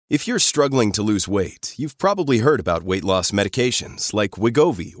If you're struggling to lose weight, you've probably heard about weight loss medications like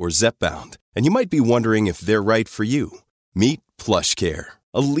Wegovy or Zepbound, and you might be wondering if they're right for you. Meet PlushCare,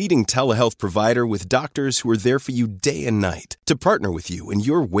 a leading telehealth provider with doctors who are there for you day and night to partner with you in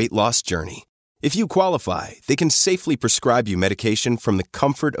your weight loss journey. If you qualify, they can safely prescribe you medication from the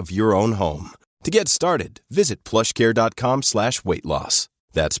comfort of your own home. To get started, visit plushcare.com/weightloss.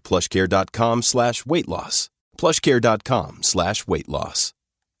 That's plushcare.com/weightloss. plushcare.com/weightloss.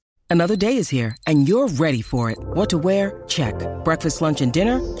 Another day is here, and you're ready for it. What to wear? Check. Breakfast, lunch, and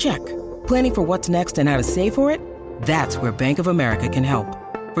dinner? Check. Planning for what's next and how to save for it? That's where Bank of America can help.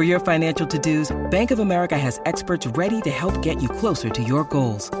 For your financial to-dos, Bank of America has experts ready to help get you closer to your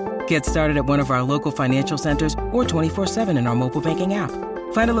goals. Get started at one of our local financial centers or 24/7 in our mobile banking app.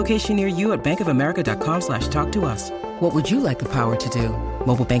 Find a location near you at bankofamerica.com/talktous. What would you like the power to do?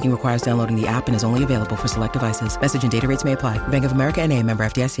 Mobile banking requires downloading the app and is only available for select devices. Message and data rates may apply. Bank of America NA, member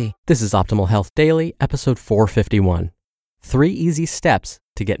FDIC. This is Optimal Health Daily, episode 451. 3 easy steps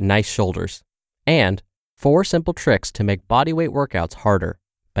to get nice shoulders. And 4 simple tricks to make bodyweight workouts harder,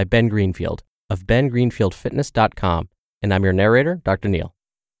 by Ben Greenfield of bengreenfieldfitness.com. And I'm your narrator, Dr. Neil.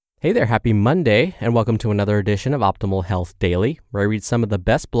 Hey there, happy Monday, and welcome to another edition of Optimal Health Daily, where I read some of the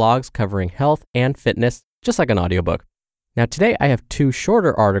best blogs covering health and fitness, just like an audiobook. Now today I have 2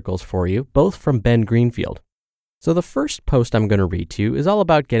 shorter articles for you, both from Ben Greenfield. So the first post I'm going to read to you is all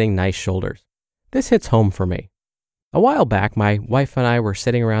about getting nice shoulders. This hits home for me. A while back, my wife and I were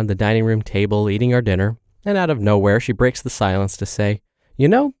sitting around the dining room table eating our dinner, and out of nowhere she breaks the silence to say, "You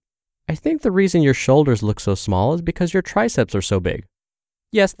know, I think the reason your shoulders look so small is because your triceps are so big."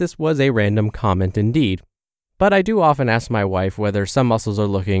 Yes, this was a random comment indeed, but I do often ask my wife whether some muscles are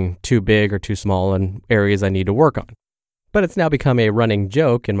looking too big or too small in areas I need to work on. But it's now become a running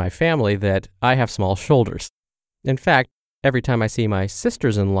joke in my family that I have small shoulders. In fact, every time I see my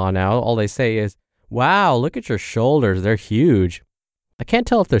sisters-in-law now, all they say is, "Wow, look at your shoulders, they're huge." I can't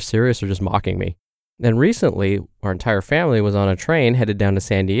tell if they're serious or just mocking me. And recently, our entire family was on a train headed down to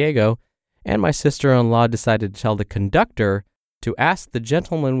San Diego, and my sister-in-law decided to tell the conductor to ask the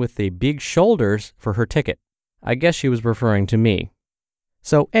gentleman with the big shoulders for her ticket. I guess she was referring to me.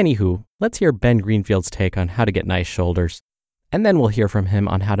 So anywho, let's hear Ben Greenfield's take on how to get nice shoulders. And then we'll hear from him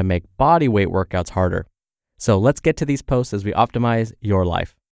on how to make body weight workouts harder. So let's get to these posts as we optimize your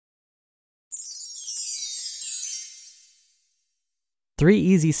life. 3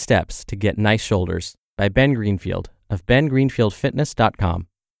 easy steps to get nice shoulders, by Ben Greenfield of bengreenfieldfitness.com.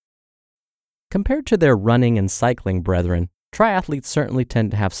 Compared to their running and cycling brethren, triathletes certainly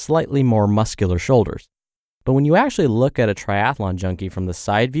tend to have slightly more muscular shoulders. But when you actually look at a triathlon junkie from the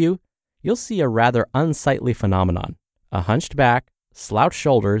side view, you'll see a rather unsightly phenomenon: a hunched back, slouched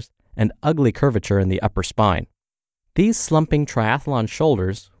shoulders, and ugly curvature in the upper spine. These slumping triathlon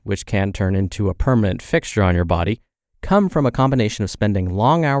shoulders, which can turn into a permanent fixture on your body, come from a combination of spending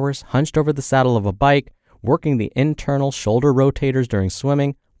long hours hunched over the saddle of a bike, working the internal shoulder rotators during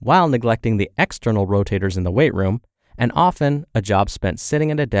swimming, while neglecting the external rotators in the weight room, and often a job spent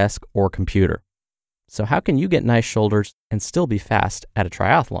sitting at a desk or computer. So how can you get nice shoulders and still be fast at a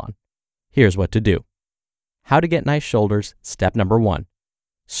triathlon? Here's what to do. How to get nice shoulders, step number 1.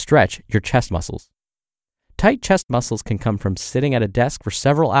 Stretch your chest muscles. Tight chest muscles can come from sitting at a desk for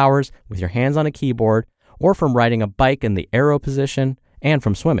several hours with your hands on a keyboard, or from riding a bike in the aero position, and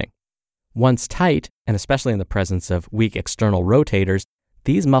from swimming. Once tight, and especially in the presence of weak external rotators,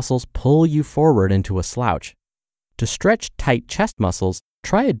 these muscles pull you forward into a slouch. To stretch tight chest muscles,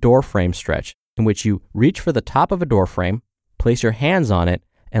 try a door frame stretch, in which you reach for the top of a door frame, place your hands on it,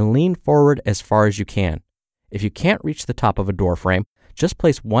 and lean forward as far as you can. If you can't reach the top of a door frame, just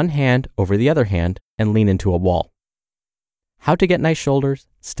place one hand over the other hand and lean into a wall. How to get nice shoulders,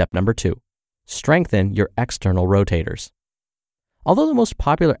 step number 2. Strengthen your external rotators. Although the most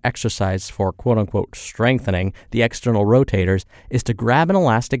popular exercise for quote-unquote strengthening the external rotators is to grab an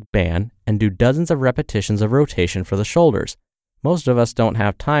elastic band and do dozens of repetitions of rotation for the shoulders, most of us don't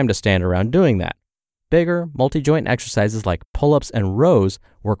have time to stand around doing that. Bigger, multi-joint exercises like pull-ups and rows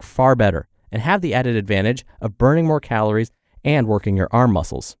work far better and have the added advantage of burning more calories and working your arm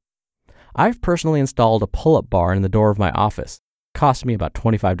muscles. I've personally installed a pull-up bar in the door of my office. It cost me about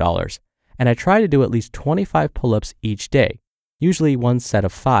 $25, and I try to do at least 25 pull-ups each day, usually one set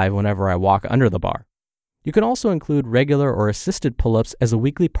of 5 whenever I walk under the bar. You can also include regular or assisted pull-ups as a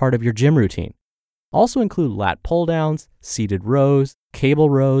weekly part of your gym routine. Also include lat pull-downs, seated rows, cable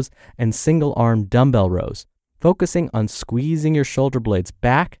rows, and single-arm dumbbell rows, focusing on squeezing your shoulder blades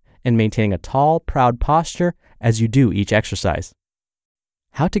back and maintaining a tall, proud posture as you do each exercise.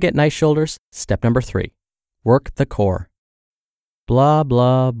 How to get nice shoulders, step number 3. Work the core. Blah,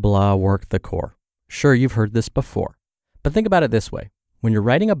 blah, blah, work the core. Sure, you've heard this before. But think about it this way. When you're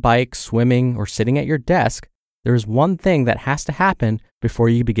riding a bike, swimming, or sitting at your desk, there is one thing that has to happen before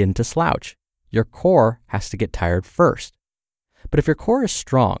you begin to slouch. Your core has to get tired first. But if your core is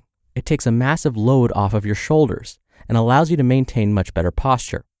strong, it takes a massive load off of your shoulders and allows you to maintain much better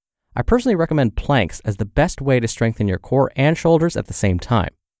posture. I personally recommend planks as the best way to strengthen your core and shoulders at the same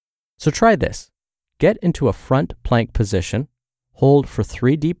time. So try this. Get into a front plank position, hold for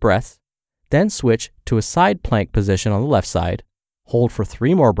 3 deep breaths, then switch to a side plank position on the left side, hold for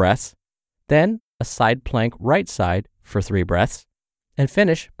 3 more breaths, then a side plank right side for 3 breaths, and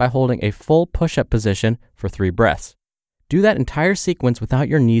finish by holding a full push-up position for 3 breaths. Do that entire sequence without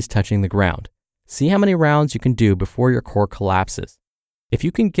your knees touching the ground. See how many rounds you can do before your core collapses. If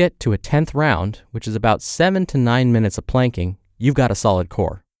you can get to a 10th round, which is about 7 to 9 minutes of planking, you've got a solid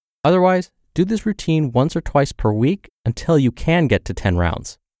core. Otherwise, do this routine once or twice per week until you can get to 10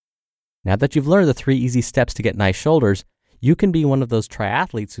 rounds. Now that you've learned the 3 easy steps to get nice shoulders, you can be one of those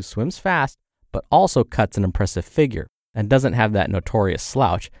triathletes who swims fast, but also cuts an impressive figure and doesn't have that notorious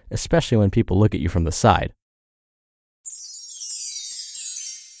slouch, especially when people look at you from the side.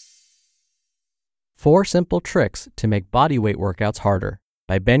 4 Simple Tricks to Make Bodyweight Workouts Harder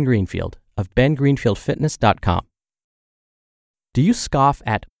by Ben Greenfield of bengreenfieldfitness.com. Do you scoff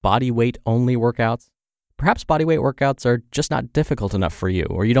at bodyweight only workouts? Perhaps bodyweight workouts are just not difficult enough for you,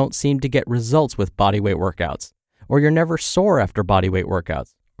 or you don't seem to get results with bodyweight workouts, or you're never sore after bodyweight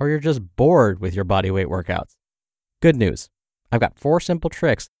workouts, or you're just bored with your bodyweight workouts. Good news. I've got 4 simple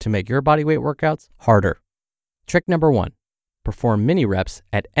tricks to make your bodyweight workouts harder. Trick number 1. Perform mini reps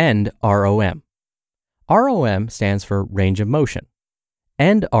at end ROM. ROM stands for range of motion.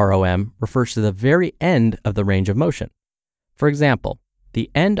 End ROM refers to the very end of the range of motion. For example, the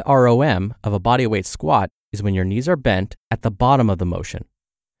end ROM of a bodyweight squat is when your knees are bent at the bottom of the motion.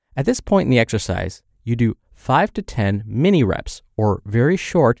 At this point in the exercise, you do 5 to 10 mini reps or very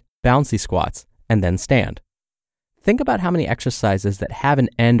short, bouncy squats and then stand. Think about how many exercises that have an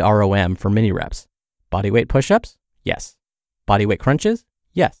end ROM for mini reps. Bodyweight push-ups? Yes. Bodyweight crunches?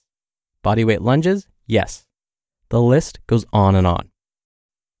 Yes. Bodyweight lunges? Yes. The list goes on and on.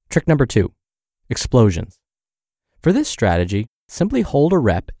 Trick number 2, explosions. For this strategy, simply hold a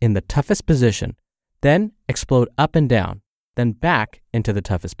rep in the toughest position, then explode up and down, then back into the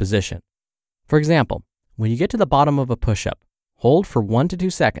toughest position. For example, when you get to the bottom of a push-up, hold for 1 to 2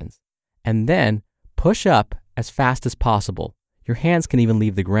 seconds, and then push up as fast as possible. Your hands can even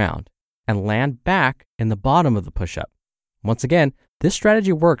leave the ground, and land back in the bottom of the push-up. Once again, this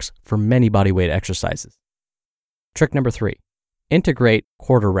strategy works for many bodyweight exercises. Trick number 3, integrate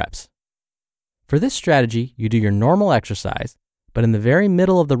quarter reps. For this strategy, you do your normal exercise, but in the very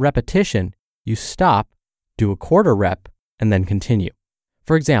middle of the repetition, you stop, do a quarter rep, and then continue.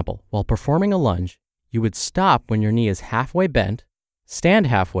 For example, while performing a lunge, you would stop when your knee is halfway bent, stand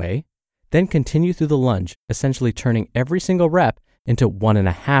halfway, then continue through the lunge, essentially turning every single rep into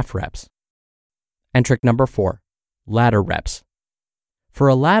 1.5 reps. And trick number 4, ladder reps. For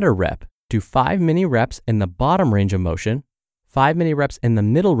a ladder rep, do 5 mini reps in the bottom range of motion, 5 mini reps in the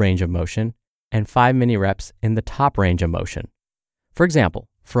middle range of motion, and 5 mini reps in the top range of motion. For example,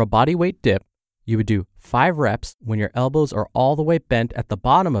 for a bodyweight dip, you would do 5 reps when your elbows are all the way bent at the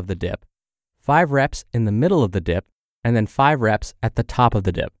bottom of the dip, 5 reps in the middle of the dip, and then 5 reps at the top of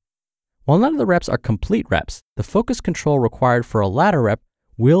the dip. While none of the reps are complete reps, the focus control required for a ladder rep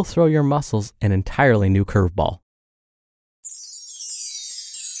will throw your muscles an entirely new curveball.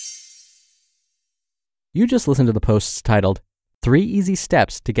 You just listened to the posts titled 3 Easy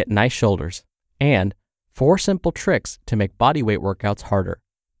Steps to Get Nice Shoulders and 4 Simple Tricks to Make Bodyweight Workouts Harder,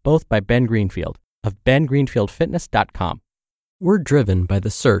 both by Ben Greenfield of bengreenfieldfitness.com. We're driven by the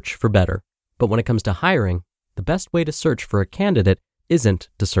search for better, but when it comes to hiring, the best way to search for a candidate isn't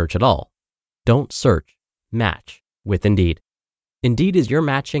to search at all. Don't search, match with Indeed. Indeed is your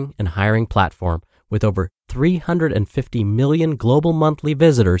matching and hiring platform with over 350 million global monthly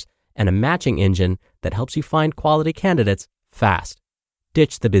visitors and a matching engine that helps you find quality candidates fast.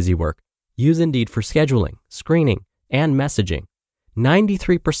 Ditch the busy work. Use Indeed for scheduling, screening, and messaging.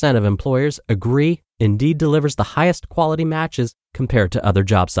 93% of employers agree Indeed delivers the highest quality matches compared to other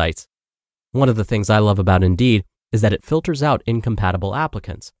job sites. One of the things I love about Indeed is that it filters out incompatible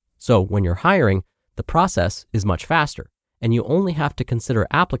applicants. So when you're hiring, the process is much faster, and you only have to consider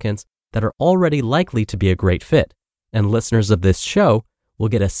applicants that are already likely to be a great fit. And listeners of this show will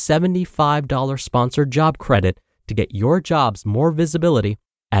get a $75 sponsored job credit to get your jobs more visibility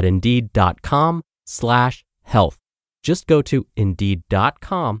at Indeed.com/health. Just go to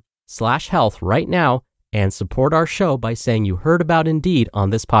Indeed.com/health right now and support our show by saying you heard about Indeed on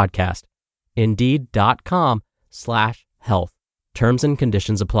this podcast. Indeed.com/health. Terms and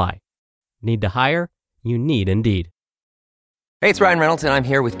conditions apply. Need to hire? You need Indeed. Hey, it's Ryan Reynolds, and I'm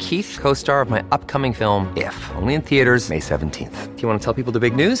here with Keith, co-star of my upcoming film, If, only in theaters May 17th. Do you want to tell people the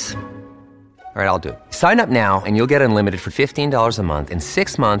big news? All right, I'll do it. Sign up now and you'll get unlimited for $15 a month and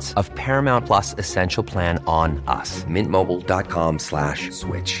 6 months of Paramount Plus Essential Plan on us.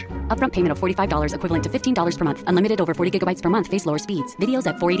 MintMobile.com/switch. Upfront payment of $45 equivalent to $15 per month. Unlimited over 40 gigabytes per month. Face lower speeds. Videos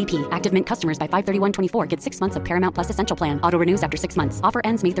at 480p. Active Mint customers by 531.24 get 6 months of Paramount Plus Essential Plan. Auto renews after 6 months. Offer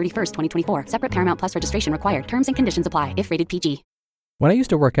ends May 31st, 2024. Separate Paramount Plus registration required. Terms and conditions apply if rated PG. When I used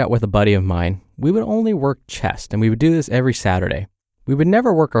to work out with a buddy of mine, we would only work chest, and we would do this every Saturday. We would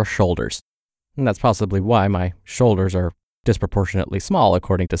never work our shoulders. And that's possibly why my shoulders are disproportionately small,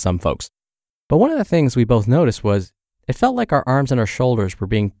 according to some folks. But one of the things we both noticed was it felt like our arms and our shoulders were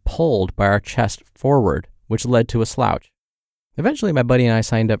being pulled by our chest forward, which led to a slouch. Eventually, my buddy and I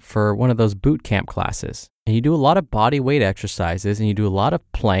signed up for one of those boot camp classes, and you do a lot of body weight exercises, and you do a lot of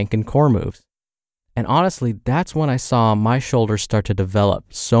plank and core moves. And honestly, that's when I saw my shoulders start to develop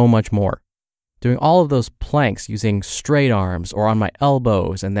so much more. Doing all of those planks using straight arms or on my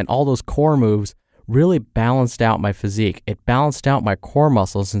elbows, and then all those core moves really balanced out my physique. It balanced out my core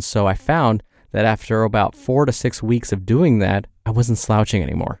muscles, and so I found that after about 4 to 6 weeks of doing that, I wasn't slouching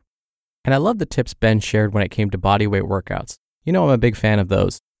anymore. And I love the tips Ben shared when it came to bodyweight workouts. You know I'm a big fan of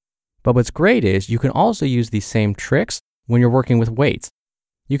those. But what's great is you can also use these same tricks when you're working with weights.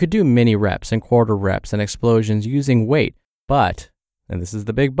 You could do mini reps and quarter reps and explosions using weight, but, and this is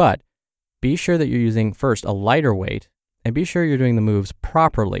the big but, be sure that you're using first a lighter weight and be sure you're doing the moves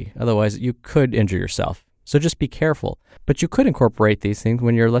properly. Otherwise, you could injure yourself. So just be careful. But you could incorporate these things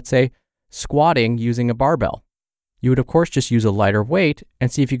when you're, let's say, squatting using a barbell. You would, of course, just use a lighter weight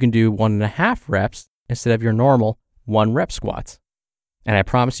and see if you can do 1.5 reps instead of your normal 1 rep squats. And I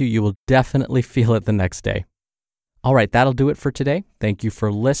promise you, you will definitely feel it the next day. All right, that'll do it for today. Thank you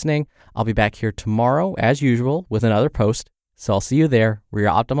for listening. I'll be back here tomorrow, as usual, with another post. So I'll see you there where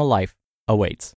your optimal life awaits.